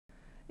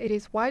It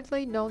is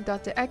widely known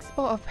that the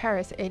Expo of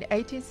Paris in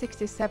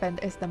 1867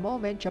 is the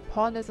moment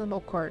Japonism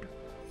occurred.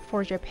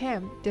 For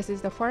Japan, this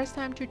is the first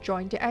time to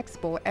join the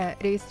Expo, and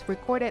it is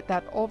recorded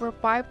that over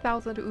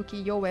 5,000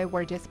 ukiyo-e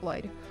were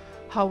displayed.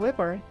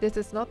 However, this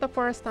is not the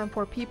first time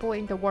for people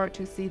in the world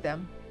to see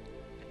them.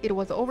 It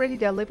was already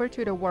delivered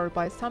to the world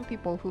by some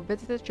people who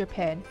visited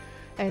Japan,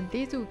 and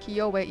these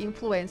ukiyo-e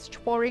influenced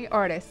foreign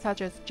artists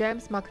such as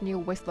James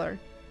McNeill Whistler.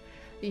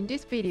 In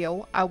this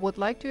video, I would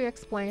like to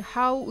explain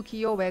how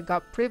ukiyo-e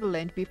got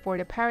prevalent before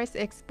the Paris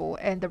Expo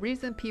and the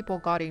reason people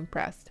got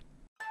impressed.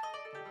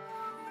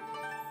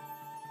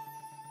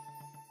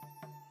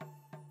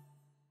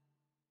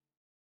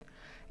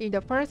 In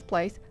the first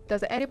place,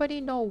 does anybody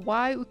know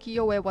why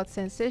ukiyo-e was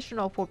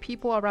sensational for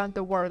people around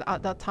the world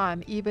at that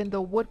time, even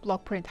though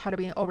woodblock print had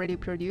been already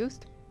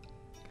produced?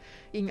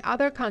 In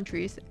other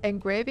countries,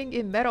 engraving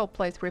in metal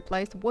plates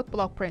replaced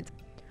woodblock print.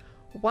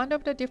 One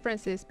of the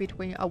differences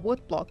between a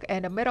woodblock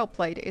and a metal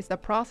plate is the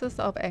process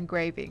of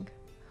engraving.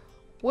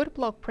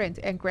 Woodblock print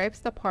engraves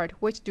the part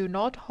which do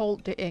not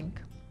hold the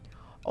ink.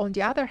 On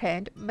the other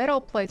hand, metal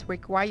plates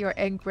require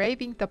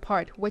engraving the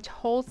part which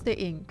holds the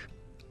ink.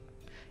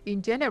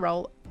 In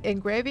general,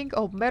 engraving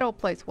of metal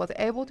plates was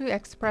able to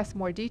express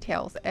more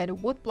details, and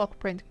woodblock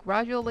print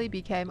gradually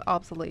became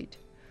obsolete.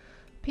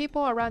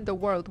 People around the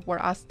world were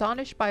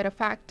astonished by the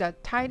fact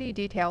that tiny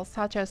details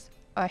such as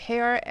a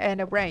hair and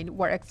a rain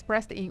were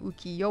expressed in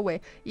ukiyo-e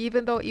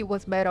even though it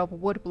was made of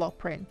woodblock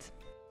print.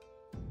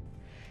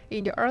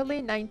 In the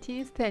early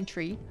 19th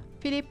century,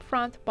 Philipp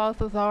Franz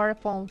Balthasar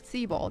von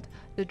Siebold,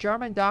 the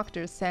German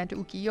doctor, sent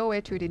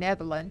ukiyo-e to the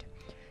Netherlands.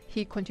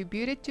 He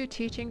contributed to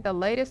teaching the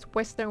latest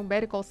Western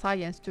medical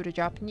science to the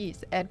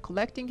Japanese and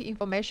collecting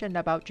information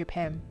about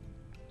Japan.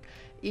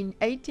 In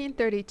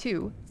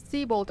 1832,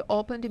 Siebold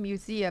opened a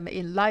museum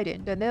in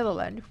Leiden, the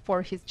Netherlands,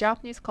 for his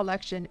Japanese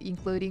collection,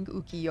 including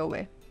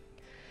ukiyo-e.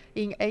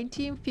 In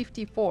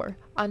 1854,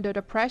 under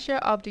the pressure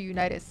of the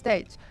United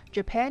States,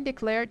 Japan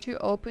declared to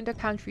open the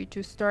country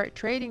to start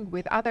trading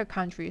with other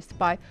countries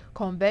by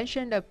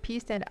Convention of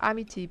Peace and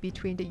Amity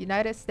between the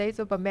United States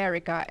of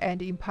America and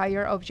the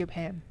Empire of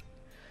Japan.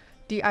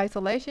 The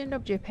isolation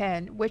of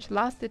Japan, which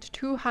lasted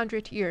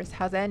 200 years,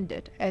 has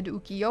ended, and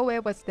ukiyo-e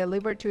was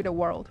delivered to the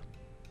world.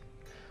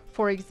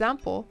 For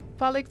example,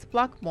 Félix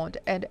Blackmont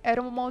and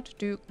Edmond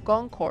de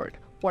Goncourt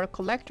were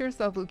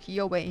collectors of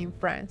ukiyo-e in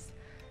France.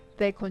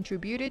 They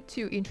contributed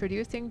to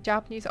introducing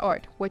Japanese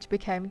art, which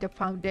became the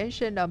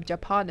foundation of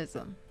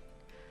Japonism.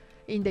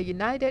 In the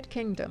United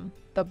Kingdom,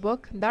 the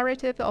book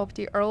Narrative of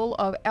the Earl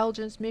of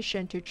Elgin's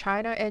Mission to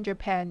China and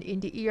Japan in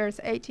the years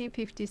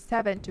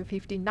 1857 to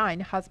 59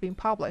 has been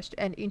published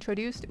and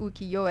introduced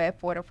ukiyo-e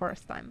for the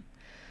first time.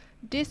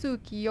 This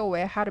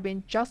ukiyo-e had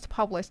been just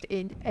published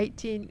in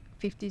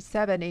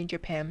 1857 in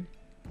Japan.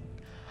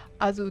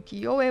 As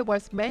ukiyo-e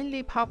was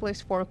mainly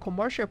published for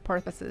commercial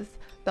purposes,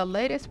 the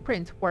latest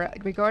prints were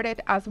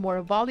regarded as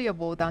more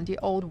valuable than the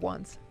old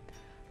ones.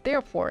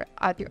 Therefore,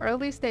 at the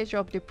early stage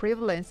of the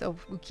prevalence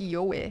of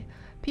ukiyo-e,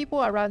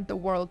 people around the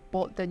world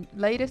bought the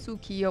latest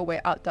ukiyo-e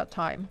at that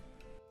time.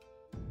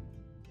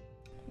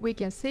 We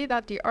can see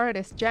that the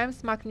artist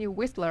James McNeill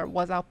Whistler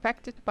was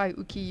affected by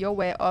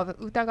ukiyo-e of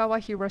Utagawa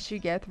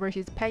Hiroshige through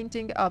his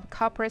painting of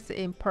couples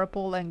in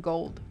purple and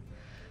gold.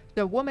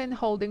 The woman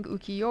holding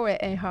ukiyo-e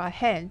in her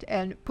hand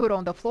and put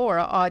on the floor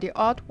are the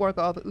artwork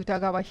of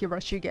Utagawa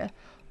Hiroshige,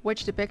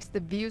 which depicts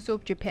the views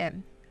of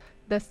Japan.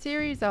 The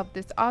series of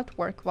this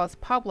artwork was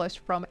published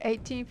from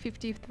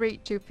 1853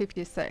 to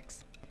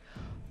 56.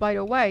 By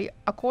the way,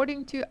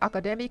 according to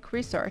academic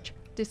research,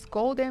 this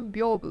golden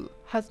byobu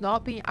has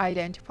not been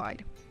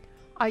identified.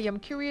 I am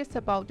curious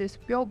about this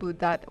byobu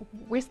that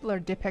Whistler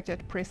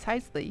depicted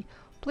precisely.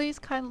 Please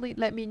kindly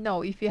let me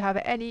know if you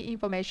have any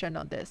information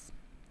on this.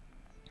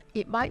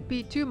 It might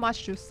be too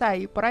much to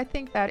say, but I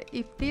think that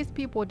if these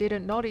people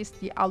didn't notice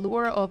the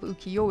allure of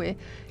ukiyo-e,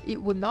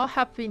 it would not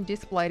have been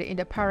displayed in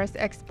the Paris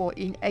Expo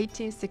in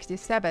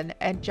 1867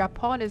 and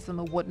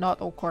Japonism would not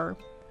occur.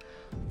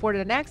 For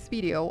the next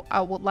video,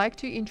 I would like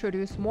to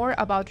introduce more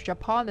about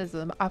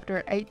Japonism after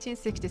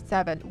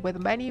 1867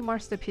 with many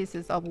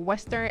masterpieces of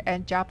Western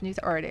and Japanese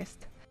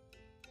artists.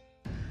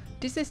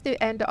 This is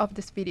the end of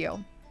this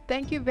video.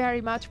 Thank you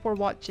very much for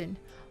watching.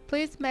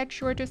 Please make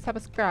sure to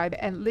subscribe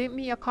and leave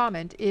me a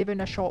comment,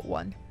 even a short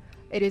one.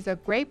 It is a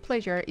great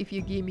pleasure if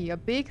you give me a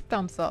big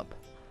thumbs up.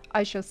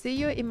 I shall see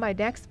you in my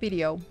next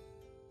video.